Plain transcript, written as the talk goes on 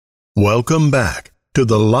Welcome back to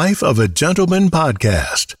the Life of a Gentleman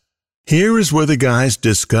podcast. Here is where the guys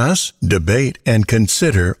discuss, debate, and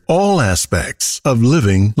consider all aspects of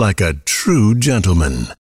living like a true gentleman.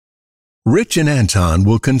 Rich and Anton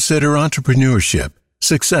will consider entrepreneurship,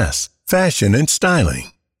 success, fashion and styling,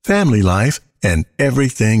 family life, and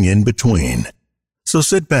everything in between. So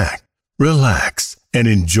sit back, relax, and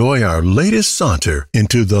enjoy our latest saunter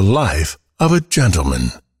into the life of a gentleman.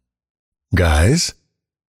 Guys,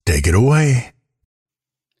 take it away.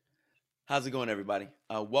 How's it going, everybody?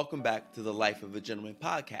 Welcome back to the Life of a Gentleman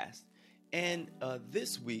podcast. And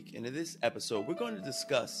this week, and in this episode, we're going to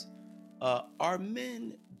discuss, are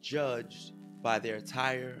men judged by their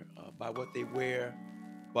attire, by what they wear,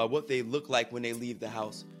 by what they look like when they leave the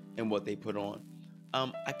house, and what they put on?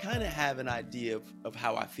 I kind of have an idea of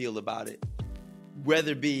how I feel about it,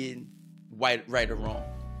 whether being right or wrong.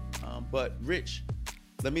 But Rich,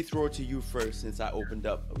 let me throw it to you first since I opened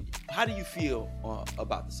up. How do you feel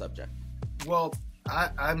about the subject? Well,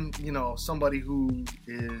 I'm somebody who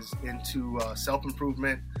is into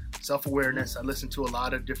self-improvement, self-awareness. I listen to a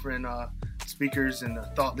lot of different speakers and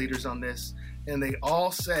thought leaders on this, and they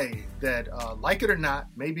all say that, like it or not,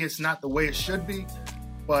 maybe it's not the way it should be,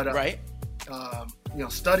 but right.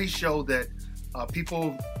 Studies show that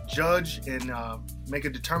people judge and make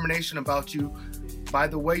a determination about you by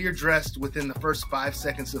the way you're dressed within the first 5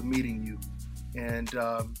 seconds of meeting you. And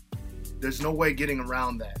there's no way getting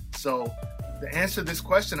around that. So to answer this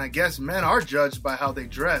question, I guess men are judged by how they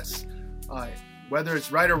dress. Whether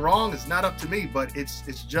it's right or wrong is not up to me, but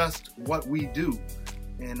it's just what we do.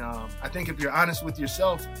 And I think if you're honest with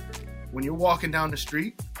yourself, when you're walking down the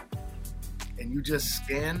street and you just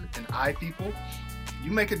scan and eye people,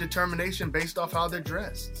 you make a determination based off how they're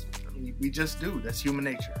dressed. I mean, we just do. That's human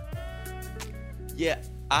nature. Yeah,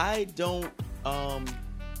 I don't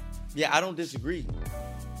disagree.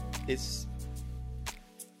 It's,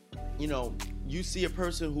 you see a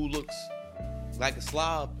person who looks like a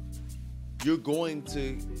slob, you're going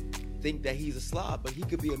to think that he's a slob, but he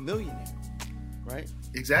could be a millionaire, right?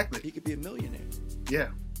 Exactly. He could be a millionaire. Yeah.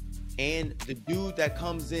 And the dude that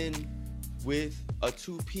comes in with a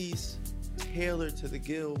two-piece tailored to the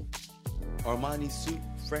gill Armani suit,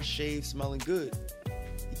 fresh shaved, smelling good,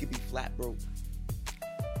 he could be flat broke.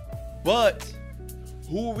 But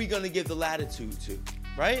who are we going to give the latitude to,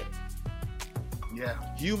 right? Yeah.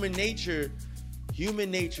 Human nature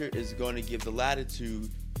is going to give the latitude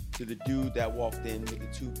to the dude that walked in with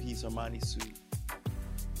a two-piece Armani suit.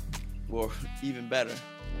 Or even better,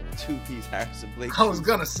 two-piece Harrison Blake suit. I was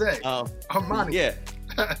going to say, Armani.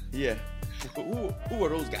 Yeah. Yeah. Who are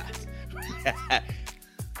those guys?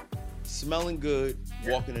 Smelling good,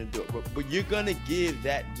 walking in the door. But you're going to give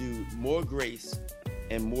that dude more grace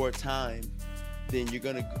and more time than you're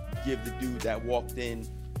going to give the dude that walked in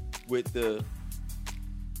with the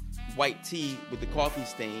white tee with the coffee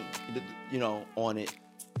stain, on it,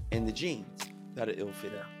 and the jeans that are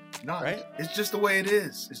ill-fitted. No, right? It's just the way it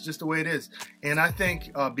is. It's just the way it is. And I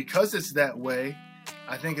think because it's that way,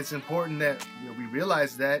 I think it's important that we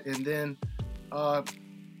realize that and then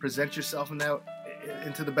present yourself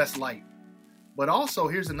into the best light. But also,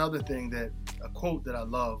 here's another thing a quote that I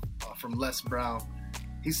love from Les Brown.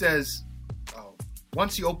 He says,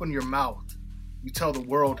 once you open your mouth, you tell the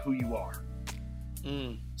world who you are.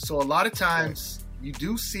 So a lot of times you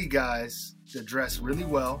do see guys that dress really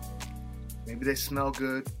well. Maybe they smell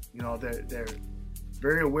good. They're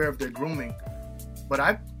very aware of their grooming. But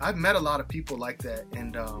I've met a lot of people like that.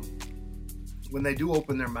 And when they do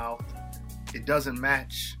open their mouth, it doesn't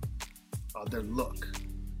match their look.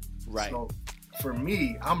 Right. So for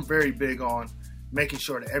me, I'm very big on making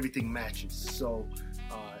sure that everything matches. So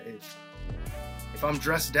if I'm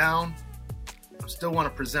dressed down, I still want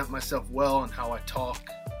to present myself well in how I talk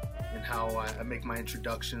and how I make my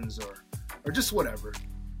introductions or just whatever.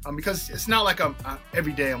 Because it's not like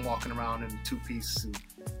every day I'm walking around in a two-piece suit.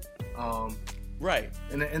 Right.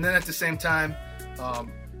 And then at the same time,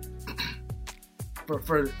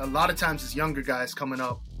 for a lot of times as younger guys coming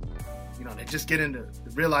up, they just get into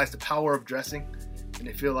realize the power of dressing, and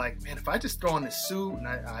they feel like, man, if I just throw on this suit and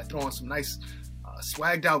I throw on some nice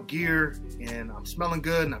swagged out gear and I'm smelling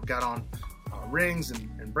good and I've got on rings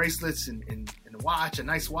and bracelets and a watch, a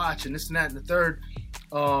nice watch, and this and that and the third,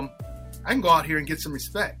 I can go out here and get some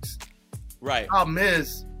respect. Right. The problem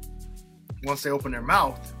is, once they open their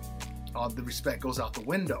mouth, the respect goes out the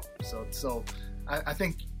window. So I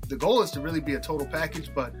think the goal is to really be a total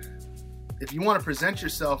package, but if you want to present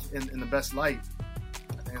yourself in the best light,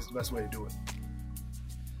 I think that's the best way to do it.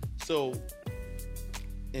 So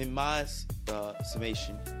in my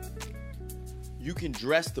summation, you can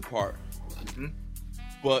dress the part,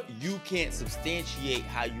 but you can't substantiate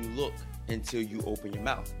how you look until you open your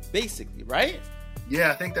mouth, basically, right?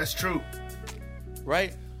 Yeah, I think that's true.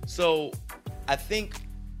 Right? So I think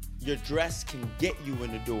your dress can get you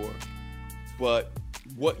in the door, but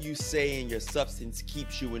what you say and your substance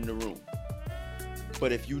keeps you in the room.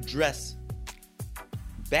 But if you dress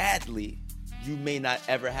badly, you may not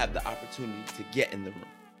ever have the opportunity to get in the room.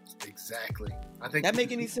 Exactly. I think that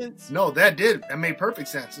make any sense? No, that did. That made perfect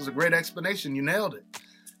sense. It was a great explanation. You nailed it.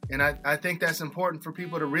 And I think that's important for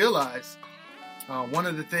people to realize. One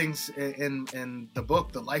of the things in the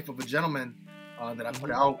book, The Life of a Gentleman, that I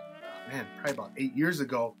put out, probably about 8 years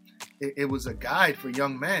ago, it was a guide for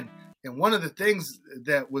young men. And one of the things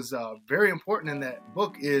that was very important in that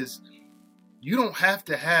book is you don't have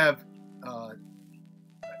to have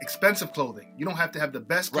expensive clothing. You don't have to have the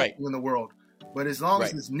best clothing in the world. But as long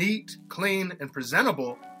as it's neat, clean, and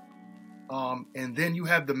presentable, and then you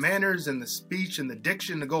have the manners and the speech and the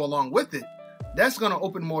diction to go along with it, that's going to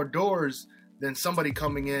open more doors than somebody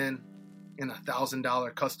coming in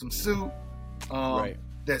 $1,000 custom suit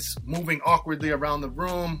that's moving awkwardly around the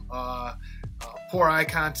room, poor eye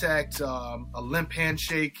contact, a limp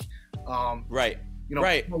handshake.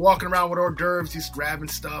 Walking around with hors d'oeuvres, he's grabbing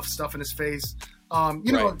stuff in his face.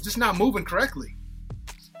 Just not moving correctly.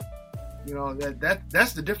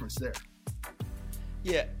 That's the difference there.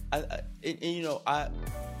 Yeah,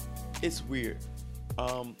 it's weird.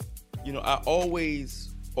 I always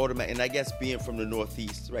and I guess being from the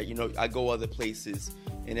Northeast, right? I go other places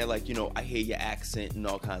and they're like, I hear your accent and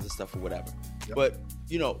all kinds of stuff or whatever. Yep. But,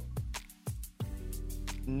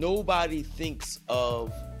 nobody thinks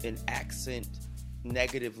of an accent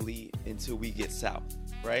negatively until we get south,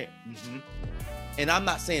 right? Mm-hmm. And I'm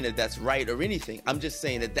not saying that that's right or anything. I'm just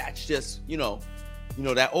saying that that's just,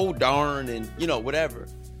 that old darn and, whatever.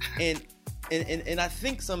 And I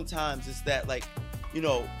think sometimes it's that, like,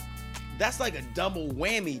 that's like a double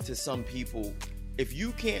whammy to some people. If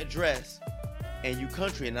you can't dress and you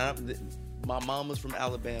country, and my mom was from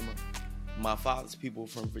Alabama, my father's people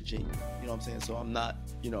from Virginia, you know what I'm saying? So I'm not,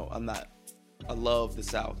 I love the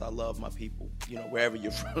South. I love my people, wherever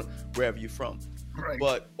you're from. Right.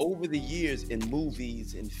 But over the years in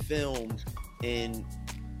movies, in film,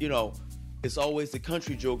 it's always the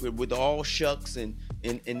country joke with all shucks and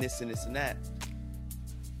this and this and that.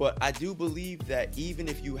 But I do believe that even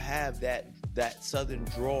if you have that Southern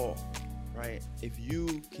drawl, right? If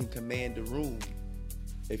you can command the room,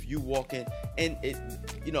 if you walk in, and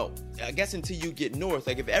I guess until you get north,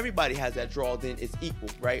 like if everybody has that drawl, then it's equal,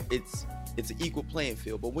 right? It's an equal playing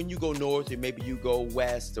field. But when you go north, or maybe you go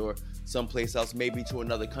west or someplace else, maybe to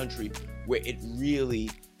another country where it really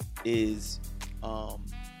is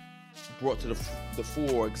brought to the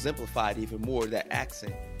fore, exemplified even more, that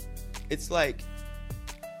accent, it's like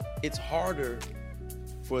it's harder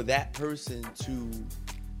for that person to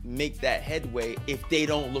make that headway if they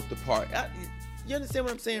don't look the part. You understand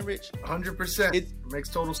what I'm saying, Rich? 100%. It makes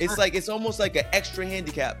total sense. It's almost like an extra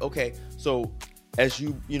handicap. Okay, so as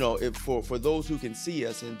for those who can see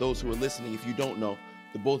us and those who are listening, if you don't know,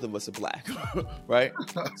 the both of us are black, right?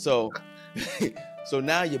 So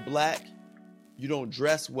now you're black, you don't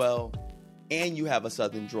dress well, and you have a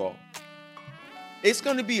Southern drawl. It's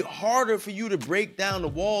going to be harder for you to break down the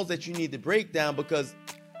walls that you need to break down, because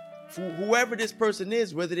for whoever this person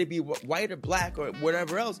is, whether they be white or black or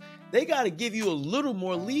whatever else, they got to give you a little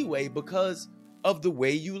more leeway because of the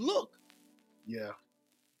way you look. Yeah.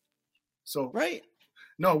 So right.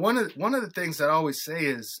 No, one of the things that I always say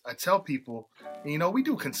is I tell people, we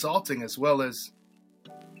do consulting as well as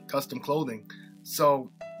custom clothing.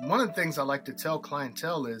 So one of the things I like to tell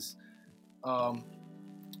clientele is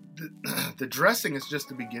the dressing is just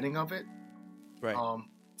the beginning of it. Right.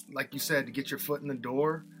 Like you said, to get your foot in the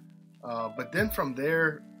door. But then from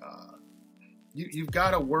there, you've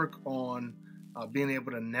got to work on being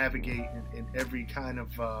able to navigate in every kind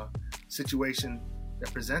of situation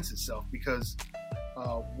that presents itself. Because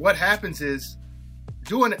what happens is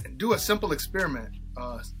do a simple experiment.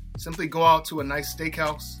 Simply go out to a nice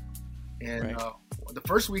steakhouse and the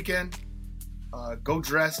first weekend, go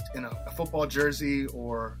dressed in a football jersey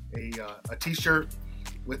or a t-shirt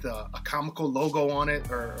with a comical logo on it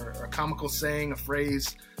or a comical saying, a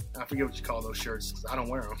phrase. I forget what you call those shirts because I don't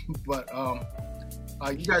wear them. But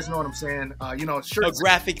you guys know what I'm saying. Shirts. A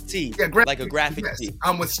graphic tee. Yeah, like a graphic tee.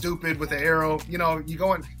 I'm with stupid with an arrow. You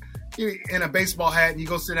go in a baseball hat and you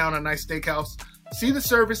go sit down at a nice steakhouse. See the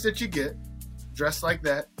service that you get, dressed like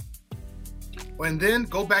that. And then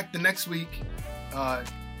go back the next week,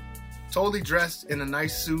 totally dressed in a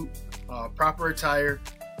nice suit, proper attire,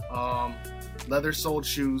 leather-soled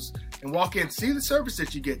shoes, and walk in. See the service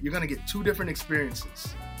that you get. You're going to get two different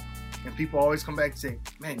experiences. And people always come back and say,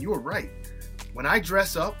 man, you were right. When I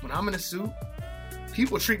dress up, when I'm in a suit,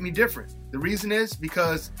 people treat me different. The reason is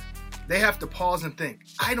because they have to pause and think,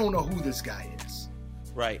 I don't know who this guy is.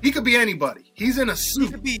 Right. He could be anybody. He's in a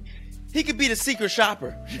suit. He could be the secret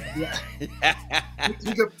shopper. Yeah.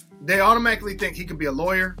 They automatically think he could be a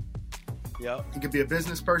lawyer. Yep. He could be a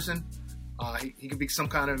business person. He could be some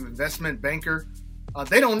kind of investment banker.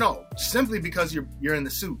 They don't know simply because you're in the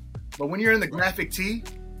suit. But when you're in the graphic tee,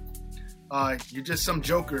 you're just some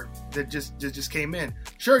joker that just came in.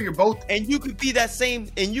 Sure, you're both, and you could be that same,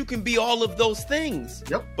 and you can be all of those things.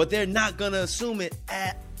 Yep. But they're not gonna assume it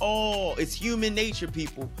at all. It's human nature,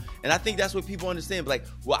 people, and I think that's what people understand. Like,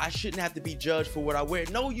 well, I shouldn't have to be judged for what I wear.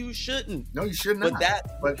 No, you shouldn't. No, you should not. But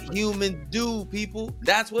that's what humans do, people.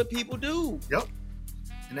 That's what people do. Yep.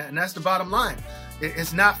 And that's the bottom line.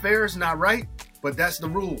 It's not fair. It's not right. But that's the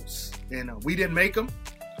rules, and we didn't make them.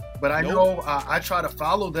 But I know I try to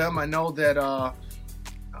follow them. I know that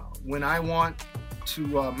when I want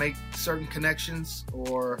to make certain connections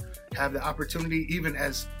or have the opportunity, even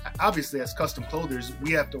as obviously as custom clothers,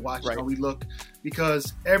 we have to watch how we look,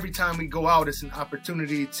 because every time we go out, it's an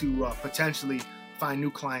opportunity to potentially find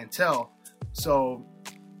new clientele. So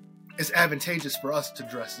it's advantageous for us to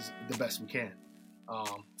dress the best we can.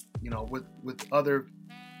 With other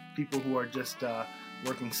people who are just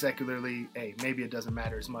working secularly, hey, maybe it doesn't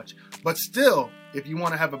matter as much. But still, if you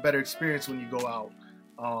want to have a better experience when you go out,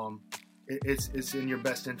 it's in your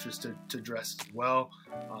best interest to dress well,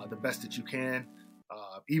 the best that you can.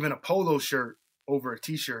 Even a polo shirt over a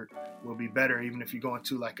t-shirt will be better, even if you go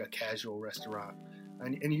into like a casual restaurant,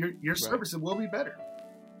 and your service will be better.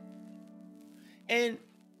 And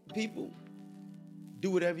people, do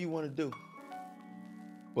whatever you want to do.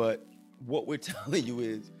 But what we're telling you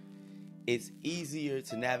is, it's easier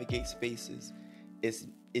to navigate spaces. It's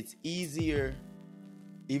easier,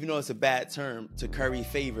 even though it's a bad term, to curry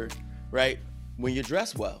favor, right? When you're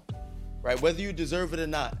dressed well, right? Whether you deserve it or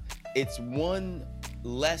not, it's one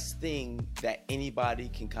less thing that anybody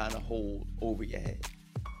can kind of hold over your head.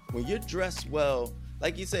 When you're dressed well,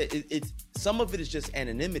 like you said, it's some of it is just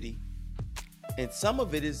anonymity, and some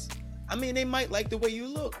of it is, they might like the way you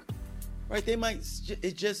look, right? They might,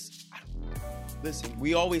 listen,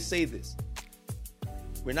 we always say this.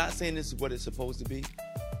 We're not saying this is what it's supposed to be,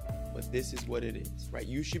 but this is what it is, right?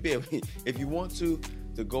 You should be able, if you want to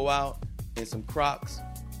go out in some Crocs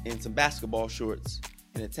and some basketball shorts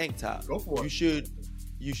and a tank top. Go for it.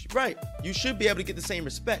 You should, right. You should be able to get the same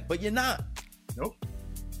respect, but you're not. Nope.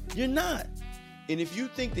 You're not. And if you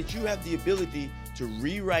think that you have the ability to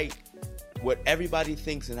rewrite what everybody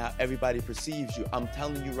thinks and how everybody perceives you, I'm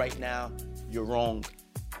telling you right now, you're wrong.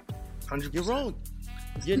 100%. You're wrong.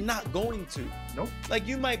 You're not going to. Nope. Like,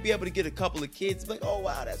 you might be able to get a couple of kids like, oh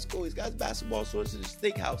wow, that's cool, he's got basketball shorts in the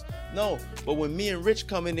steakhouse. No, but when me and Rich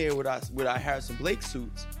come in there with our Harrison Blake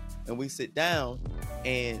suits and we sit down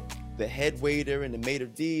and the head waiter and the maitre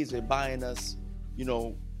d's are buying us,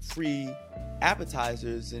 free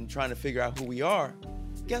appetizers and trying to figure out who we are,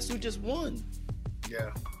 guess who just won?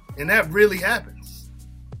 Yeah. And that really happens.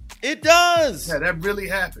 It does. Yeah, that really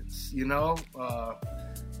happens.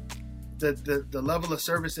 The level of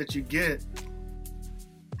service that you get,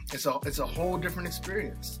 it's a whole different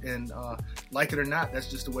experience. And like it or not, that's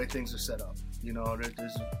just the way things are set up.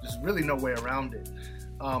 There's really no way around it.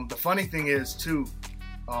 The funny thing is too,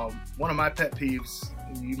 one of my pet peeves,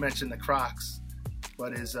 you mentioned the Crocs,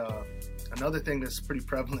 but is another thing that's pretty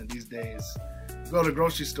prevalent these days. You go to the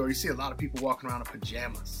grocery store, you see a lot of people walking around in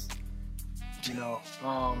pajamas.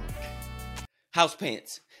 House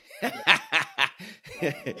pants.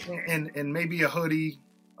 and maybe a hoodie,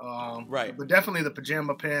 right? But definitely the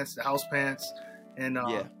pajama pants, the house pants, and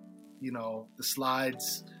the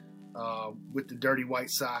slides with the dirty white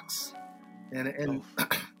socks. And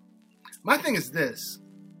my thing is this.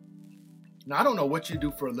 Now, I don't know what you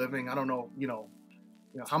do for a living. I don't know,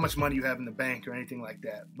 how much money you have in the bank or anything like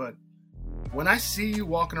that. But when I see you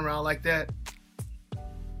walking around like that,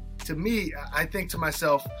 to me, I think to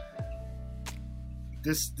myself,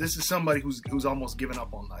 this is somebody who's almost given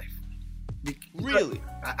up on life. Really?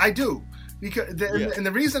 I do. And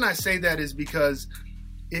the reason I say that is because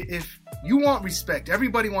if you want respect,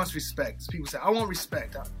 everybody wants respect. People say, I want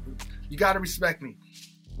respect. You got to respect me.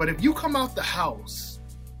 But if you come out the house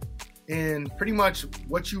and pretty much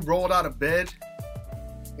what you rolled out of bed,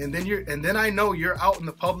 and then I know you're out in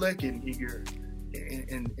the public and you're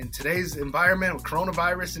in today's environment with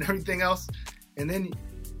coronavirus and everything else, and then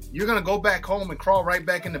you're going to go back home and crawl right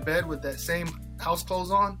back into bed with that same house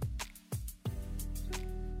clothes on.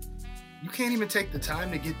 You can't even take the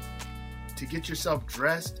time to to get yourself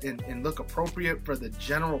dressed and look appropriate for the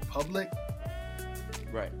general public,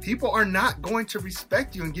 right, people are not going to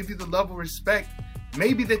respect you and give you the level of respect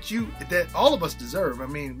maybe that all of us deserve. I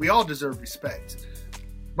mean, we all deserve respect.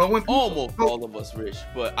 But when almost all of us, Rich,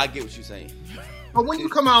 but I get what you're saying. But when you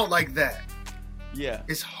come out like that, yeah,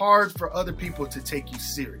 it's hard for other people to take you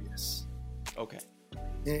serious. Okay.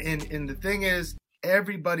 And the thing is,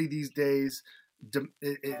 everybody these days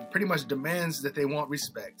it pretty much demands that they want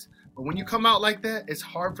respect. But when you come out like that, it's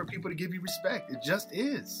hard for people to give you respect. It just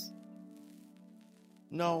is.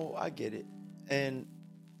 No, I get it. And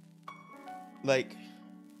like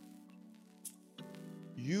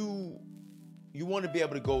you want to be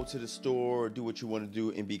able to go to the store or do what you want to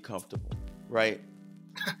do and be comfortable, right?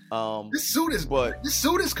 This suit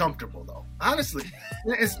is comfortable though. Honestly,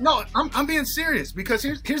 I'm being serious because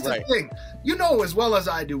here's the thing. You know as well as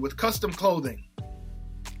I do with custom clothing,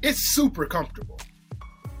 it's super comfortable.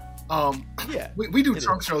 Yeah, we do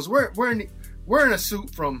trunk shows. We're in a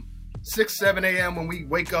suit from 6-7 a.m. when we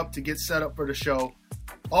wake up to get set up for the show,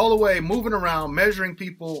 all the way moving around, measuring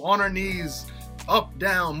people on our knees, up,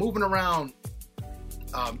 down, moving around.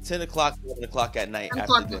 10 o'clock, 11 o'clock at night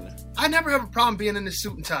after dinner. I never have a problem being in this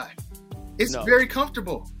suit and tie. It's very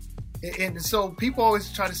comfortable. And so people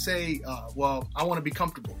always try to say, well, I want to be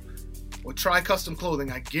comfortable. Well, try custom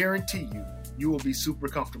clothing. I guarantee you will be super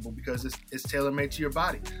comfortable because it's tailor-made to your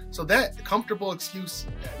body. So that comfortable excuse,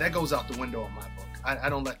 that goes out the window in my book. I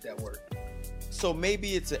don't let that work. So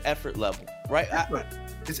maybe it's an effort level, right?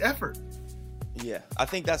 It's effort. Yeah, I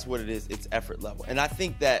think that's what it is. It's effort level. And I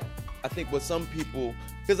think what some people,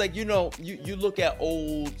 because like, you look at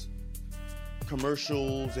old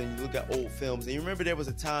commercials and you look at old films and you remember there was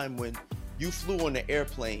a time when you flew on the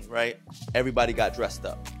airplane, right? Everybody got dressed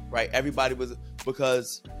up, right? Everybody was,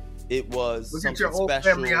 because it was look something at your old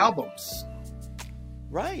special. family albums.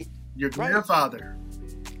 Right. Your grandfather.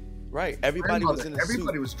 Right. Everybody was in a suit.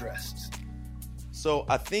 Everybody was dressed. So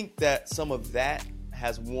I think that some of that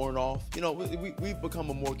has worn off. We've become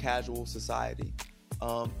a more casual society.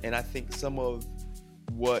 And I think some of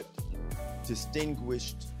what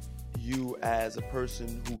distinguished you as a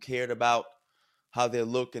person who cared about how they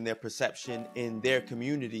look and their perception in their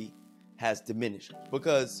community has diminished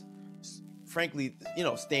because, frankly,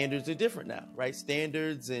 standards are different now, right?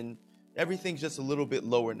 Standards and everything's just a little bit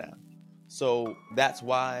lower now. So that's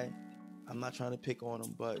why I'm not trying to pick on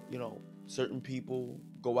them, but, certain people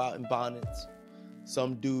go out in bonnets.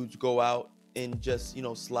 Some dudes go out in just,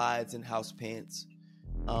 slides and house pants.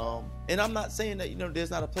 And I'm not saying that,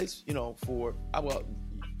 there's not a place, for, I don't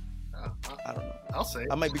know. I'll say it.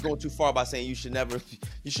 I might be going too far by saying you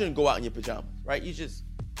shouldn't go out in your pajamas, right? You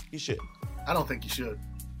should. I don't think you should.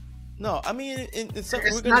 No, I mean,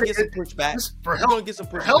 we're going to get some pushback. For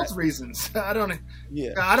health reasons. I don't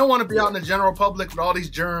want to be out in the general public with all these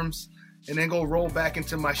germs and then go roll back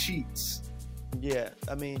into my sheets. Yeah,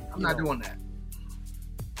 I mean, I'm not doing that.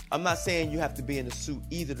 I'm not saying you have to be in a suit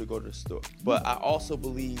either to go to the store, but I also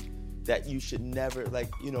believe that you should never,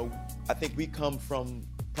 I think we come from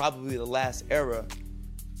probably the last era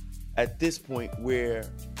at this point where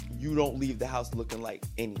you don't leave the house looking like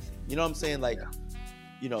anything. You know what I'm saying? Like,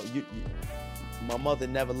 my mother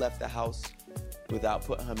never left the house without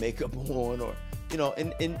putting her makeup on or,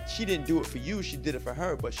 and she didn't do it for you. She did it for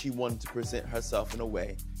her, but she wanted to present herself in a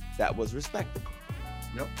way that was respectable.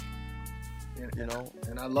 Yep.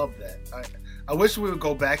 And I love that. I wish we would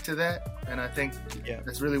go back to that. And I think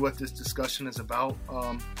that's really what this discussion is about.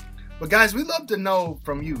 But guys, we'd love to know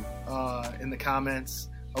from you in the comments.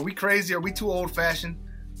 Are we crazy? Are we too old-fashioned?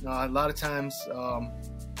 A lot of times,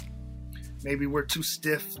 maybe we're too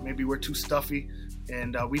stiff. Maybe we're too stuffy.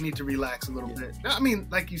 And we need to relax a little bit. I mean,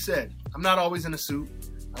 like you said, I'm not always in a suit.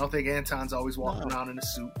 I don't think Anton's always walking around in a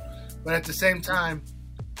suit. But at the same time,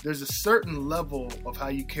 there's a certain level of how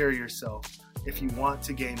you carry yourself if you want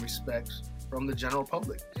to gain respect from the general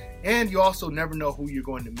public. And you also never know who you're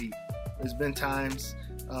going to meet. There's been times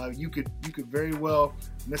you could very well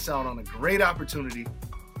miss out on a great opportunity,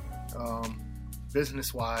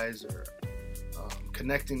 business-wise or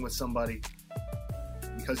connecting with somebody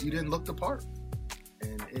because you didn't look the part.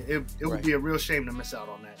 And it would be a real shame to miss out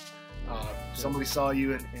on that. Somebody saw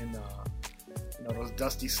you in those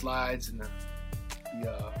dusty slides and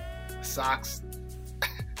the socks.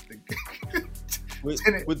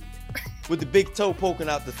 with the big toe poking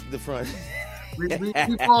out the front.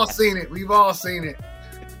 We've all seen it. We've all seen it.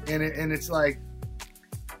 And it's like,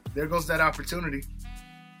 there goes that opportunity.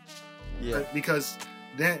 Yeah. Because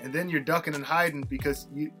then you're ducking and hiding because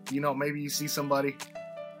maybe you see somebody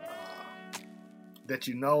that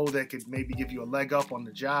that could maybe give you a leg up on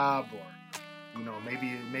the job, or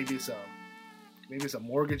maybe it's maybe it's a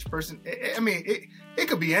mortgage person. I mean, it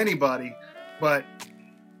could be anybody, but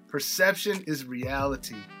perception is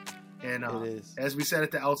reality. And as we said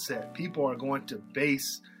at the outset, people are going to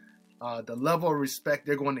base the level of respect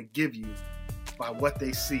they're going to give you by what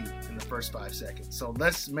they see in the first 5 seconds. So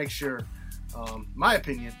let's make sure, my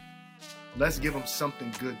opinion, let's give them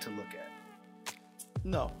something good to look at.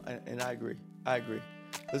 No, and I agree.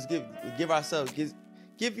 Let's give ourselves,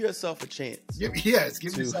 give yourself a chance. Give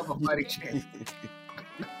yourself a fighting chance.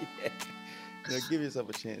 Give yourself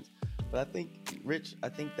a chance. But I think, Rich,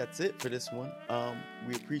 that's it for this one.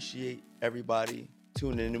 We appreciate everybody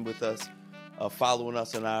tuning in with us, following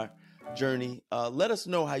us on our journey. Let us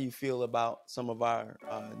know how you feel about some of our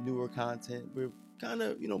newer content. We're kind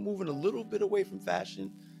of, moving a little bit away from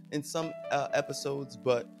fashion in some episodes,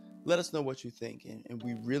 but let us know what you think. And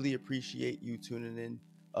we really appreciate you tuning in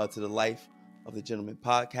to the Life of the Gentleman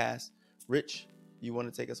podcast. Rich, you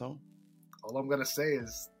want to take us home? All I'm going to say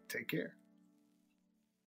is take care.